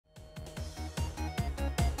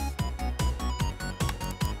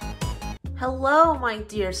Hello, my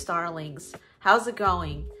dear starlings. How's it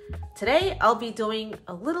going? Today, I'll be doing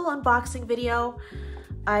a little unboxing video.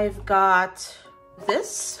 I've got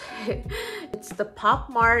this. It's the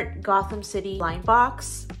Mart Gotham City blind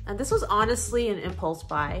box. And this was honestly an impulse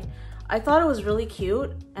buy. I thought it was really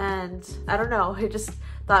cute and I don't know, I just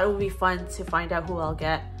thought it would be fun to find out who I'll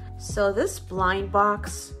get. So this blind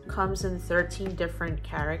box comes in 13 different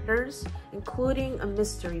characters, including a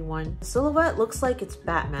mystery one. The silhouette looks like it's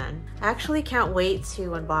Batman. I actually can't wait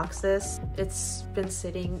to unbox this. It's been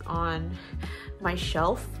sitting on my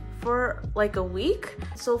shelf for like a week.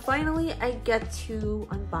 So finally I get to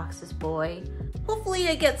unbox this boy. Hopefully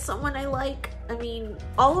I get someone I like. I mean,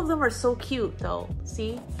 all of them are so cute though,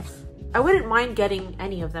 see? I wouldn't mind getting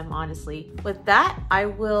any of them, honestly. With that, I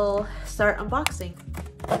will start unboxing.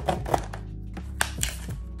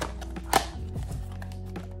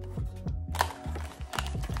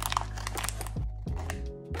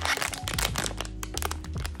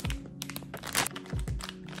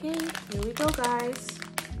 Okay, here we go, guys.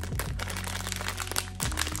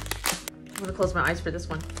 I'm gonna close my eyes for this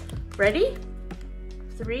one. Ready?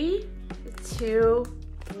 3, 2,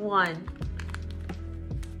 1.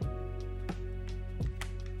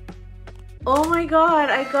 Oh my god,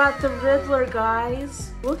 I got the Riddler,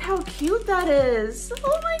 guys. Look how cute that is.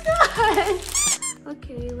 Oh my god.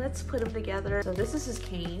 Okay, let's put them together. So this is his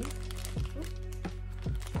cane.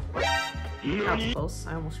 That was close,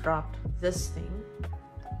 I almost dropped this thing.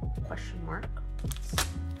 Question mark.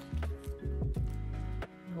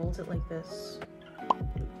 Hold it like this.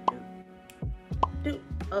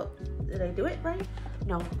 Oh, did I do it right?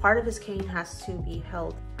 No, part of his cane has to be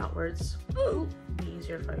held outwards. Ooh, it'd be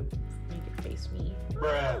easier if I make it face me.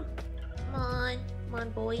 Come on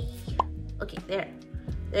boy. Okay,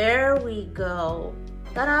 there we go.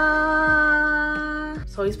 Ta-da!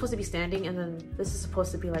 So he's supposed to be standing and then this is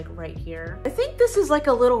supposed to be like right here. I think this is like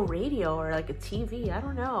a little radio or like a TV, I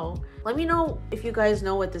don't know. Let me know if you guys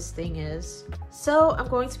know what this thing is. So I'm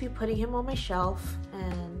going to be putting him on my shelf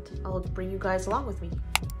and I'll bring you guys along with me.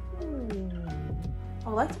 I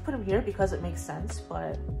would like to put him here because it makes sense,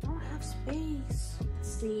 but I don't have space. Let's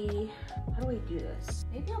see, how do I do this?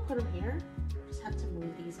 Maybe I'll put him here. Just have to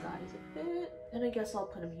move these guys a bit. Then I guess I'll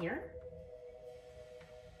put him here.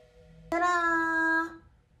 Ta-da!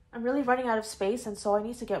 I'm really running out of space and so I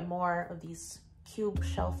need to get more of these cube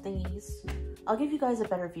shelf thingies. I'll give you guys a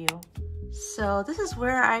better view. So this is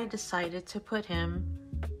where I decided to put him.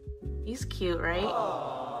 He's cute, right?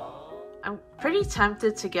 Aww. I'm pretty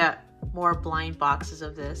tempted to get more blind boxes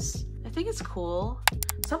of this. I think it's cool.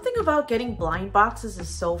 Something about getting blind boxes is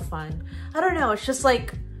so fun. I don't know, it's just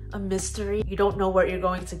like a mystery. You don't know what you're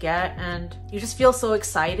going to get and you just feel so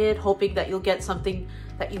excited hoping that you'll get something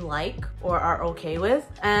that you like or are okay with.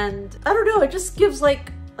 And I don't know, it just gives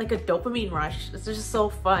like a dopamine rush. It's just so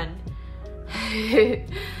fun.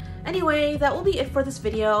 Anyway, that will be it for this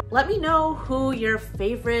video. Let me know who your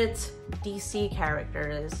favorite DC character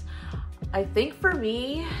is. I think for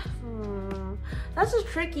me, that's a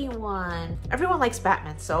tricky one. Everyone likes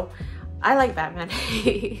Batman, so I like Batman.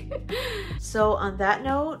 So on that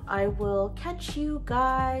note, I will catch you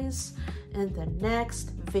guys in the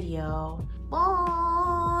next video.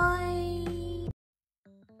 Bye!